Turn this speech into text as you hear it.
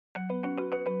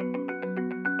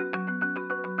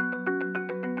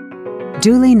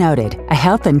Duly Noted, a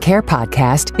health and care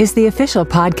podcast, is the official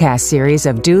podcast series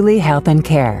of Duly Health and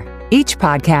Care. Each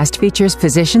podcast features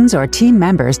physicians or team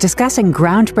members discussing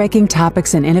groundbreaking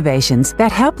topics and innovations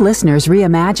that help listeners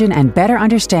reimagine and better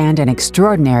understand an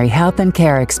extraordinary health and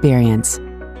care experience.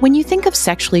 When you think of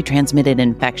sexually transmitted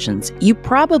infections, you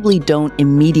probably don't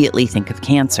immediately think of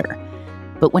cancer.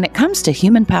 But when it comes to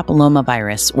human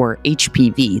papillomavirus, or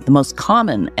HPV, the most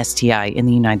common STI in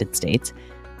the United States,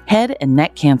 head and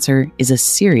neck cancer is a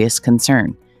serious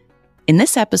concern. In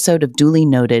this episode of Duly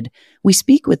Noted, we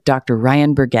speak with Dr.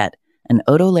 Ryan Burgett, an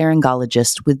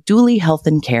otolaryngologist with Duly Health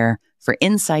and Care, for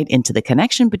insight into the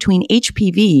connection between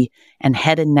HPV and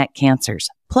head and neck cancers,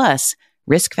 plus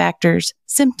risk factors,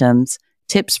 symptoms,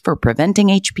 tips for preventing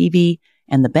HPV,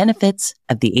 and the benefits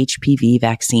of the HPV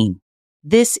vaccine.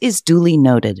 This is Duly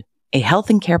Noted, a health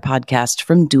and care podcast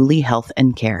from Duly Health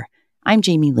and Care. I'm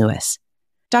Jamie Lewis.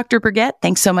 Dr. Burgett,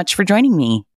 thanks so much for joining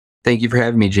me. Thank you for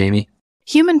having me, Jamie.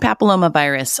 Human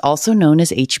papillomavirus, also known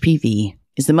as HPV,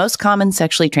 is the most common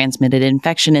sexually transmitted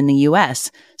infection in the U.S.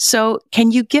 So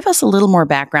can you give us a little more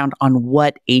background on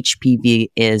what HPV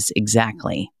is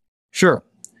exactly? Sure.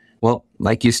 Well,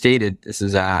 like you stated, this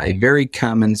is a very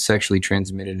common sexually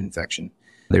transmitted infection.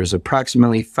 There's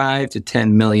approximately 5 to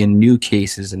 10 million new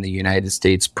cases in the United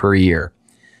States per year.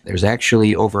 There's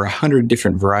actually over 100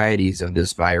 different varieties of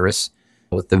this virus,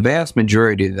 with the vast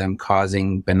majority of them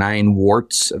causing benign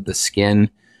warts of the skin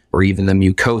or even the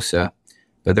mucosa.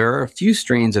 But there are a few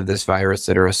strains of this virus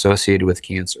that are associated with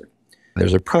cancer.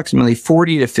 There's approximately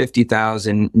 40 to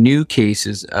 50,000 new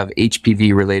cases of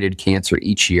HPV-related cancer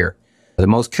each year. The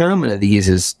most common of these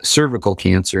is cervical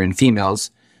cancer in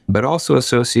females, but also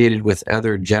associated with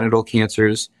other genital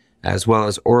cancers, as well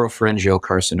as oropharyngeal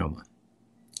carcinoma.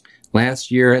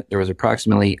 Last year, there was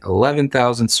approximately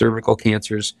 11,000 cervical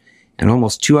cancers and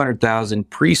almost 200,000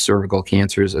 pre-cervical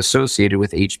cancers associated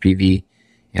with HPV,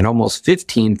 and almost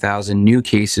 15,000 new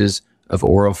cases of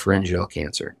oropharyngeal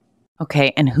cancer.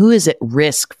 Okay, and who is at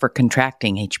risk for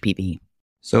contracting HPV?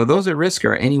 So those at risk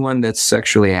are anyone that's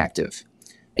sexually active.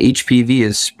 HPV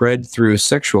is spread through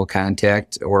sexual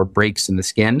contact or breaks in the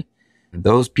skin.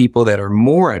 Those people that are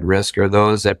more at risk are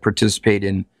those that participate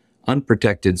in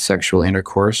unprotected sexual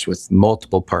intercourse with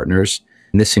multiple partners.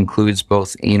 And this includes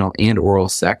both anal and oral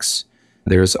sex.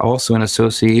 There's also an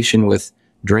association with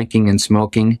drinking and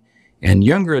smoking, and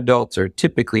younger adults are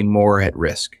typically more at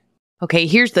risk. Okay,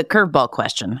 here's the curveball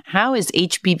question. How is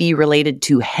HPV related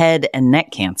to head and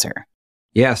neck cancer?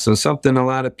 Yeah, so something a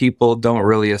lot of people don't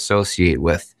really associate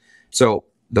with. So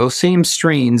those same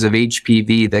strains of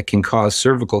HPV that can cause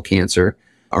cervical cancer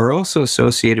are also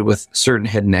associated with certain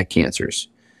head and neck cancers.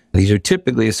 These are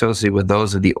typically associated with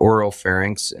those of the oral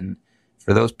pharynx. And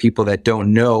for those people that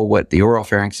don't know what the oral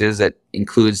pharynx is, that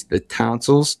includes the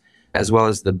tonsils, as well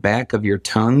as the back of your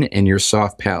tongue and your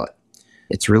soft palate.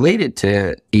 It's related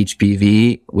to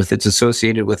HPV with it's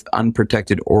associated with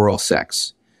unprotected oral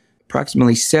sex.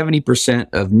 Approximately 70%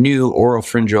 of new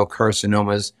oropharyngeal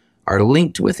carcinomas are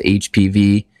linked with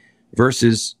HPV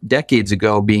versus decades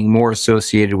ago being more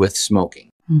associated with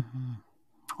smoking. Mm-hmm.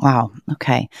 Wow.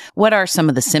 Okay. What are some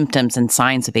of the symptoms and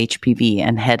signs of HPV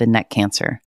and head and neck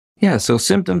cancer? Yeah, so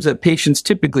symptoms that patients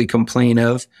typically complain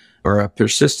of are a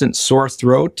persistent sore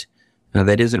throat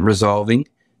that isn't resolving.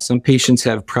 Some patients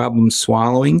have problems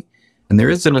swallowing, and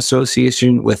there is an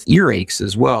association with earaches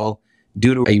as well,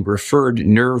 due to a referred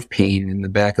nerve pain in the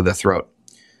back of the throat.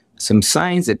 Some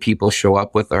signs that people show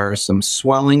up with are some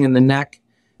swelling in the neck,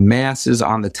 masses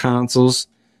on the tonsils.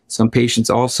 Some patients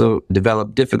also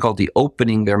develop difficulty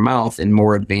opening their mouth in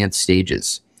more advanced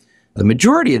stages. The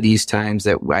majority of these times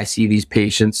that I see these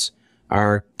patients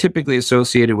are typically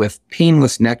associated with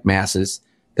painless neck masses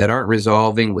that aren't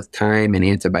resolving with time and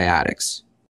antibiotics.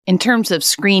 In terms of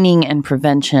screening and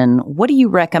prevention, what do you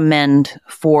recommend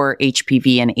for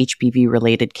HPV and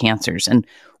HPV-related cancers, and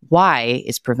why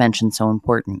is prevention so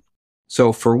important?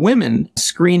 So for women,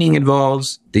 screening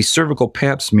involves the cervical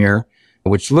pap smear,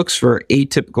 which looks for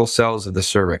atypical cells of the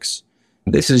cervix.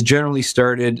 This is generally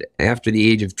started after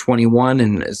the age of 21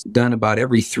 and is done about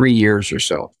every 3 years or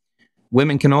so.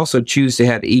 Women can also choose to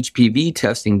have HPV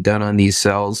testing done on these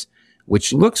cells,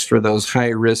 which looks for those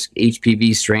high-risk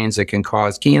HPV strains that can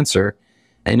cause cancer.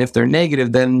 And if they're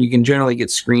negative, then you can generally get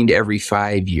screened every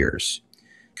 5 years.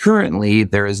 Currently,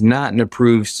 there is not an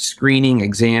approved screening,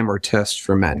 exam, or test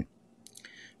for men.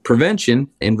 Prevention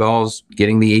involves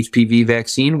getting the HPV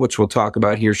vaccine, which we'll talk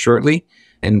about here shortly,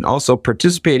 and also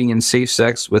participating in safe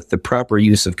sex with the proper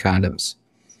use of condoms.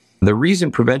 The reason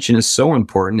prevention is so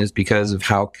important is because of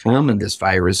how common this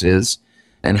virus is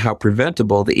and how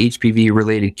preventable the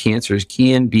HPV-related cancers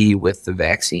can be with the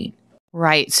vaccine.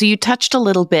 Right. So you touched a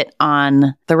little bit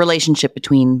on the relationship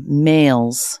between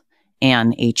males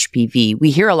and HPV.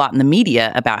 We hear a lot in the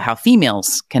media about how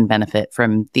females can benefit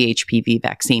from the HPV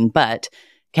vaccine, but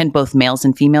can both males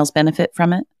and females benefit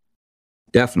from it?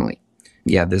 Definitely.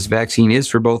 Yeah, this vaccine is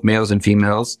for both males and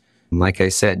females. Like I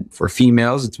said, for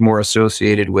females, it's more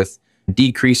associated with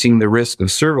decreasing the risk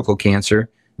of cervical cancer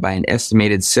by an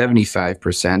estimated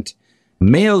 75%.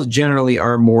 Males generally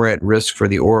are more at risk for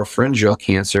the oropharyngeal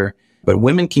cancer, but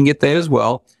women can get that as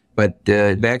well. But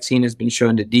the vaccine has been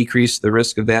shown to decrease the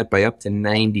risk of that by up to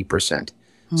 90%.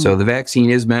 So the vaccine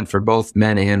is meant for both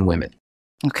men and women.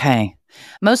 Okay.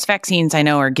 Most vaccines I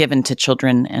know are given to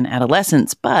children and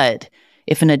adolescents, but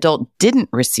if an adult didn't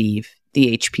receive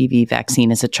the HPV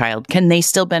vaccine as a child, can they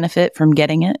still benefit from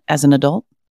getting it as an adult?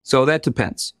 So that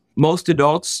depends. Most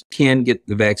adults can get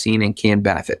the vaccine and can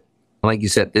benefit. Like you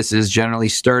said, this is generally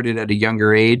started at a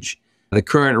younger age. The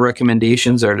current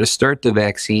recommendations are to start the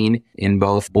vaccine in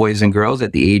both boys and girls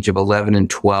at the age of 11 and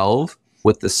 12,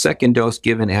 with the second dose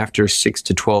given after 6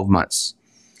 to 12 months.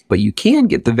 But you can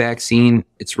get the vaccine,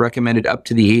 it's recommended up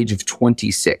to the age of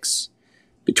 26.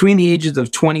 Between the ages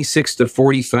of 26 to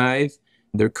 45,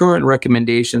 their current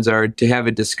recommendations are to have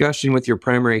a discussion with your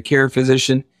primary care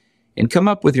physician and come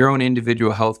up with your own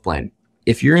individual health plan.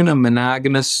 If you're in a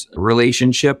monogamous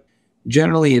relationship,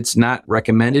 generally it's not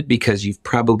recommended because you've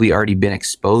probably already been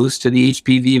exposed to the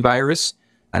HPV virus,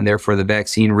 and therefore the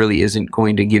vaccine really isn't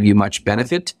going to give you much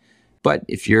benefit. But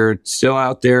if you're still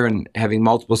out there and having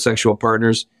multiple sexual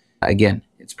partners, again,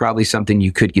 it's probably something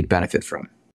you could get benefit from.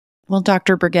 Well,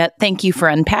 Dr. Burgett, thank you for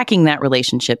unpacking that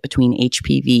relationship between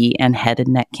HPV and head and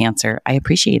neck cancer. I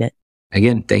appreciate it.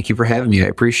 Again, thank you for having me. I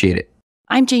appreciate it.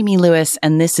 I'm Jamie Lewis,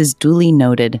 and this is Duly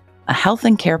Noted, a health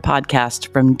and care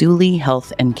podcast from Duly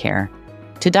Health and Care.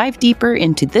 To dive deeper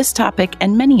into this topic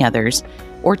and many others,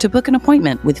 or to book an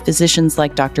appointment with physicians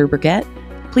like Dr. Burgett,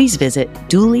 please visit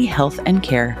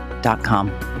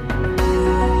dulyhealthandcare.com.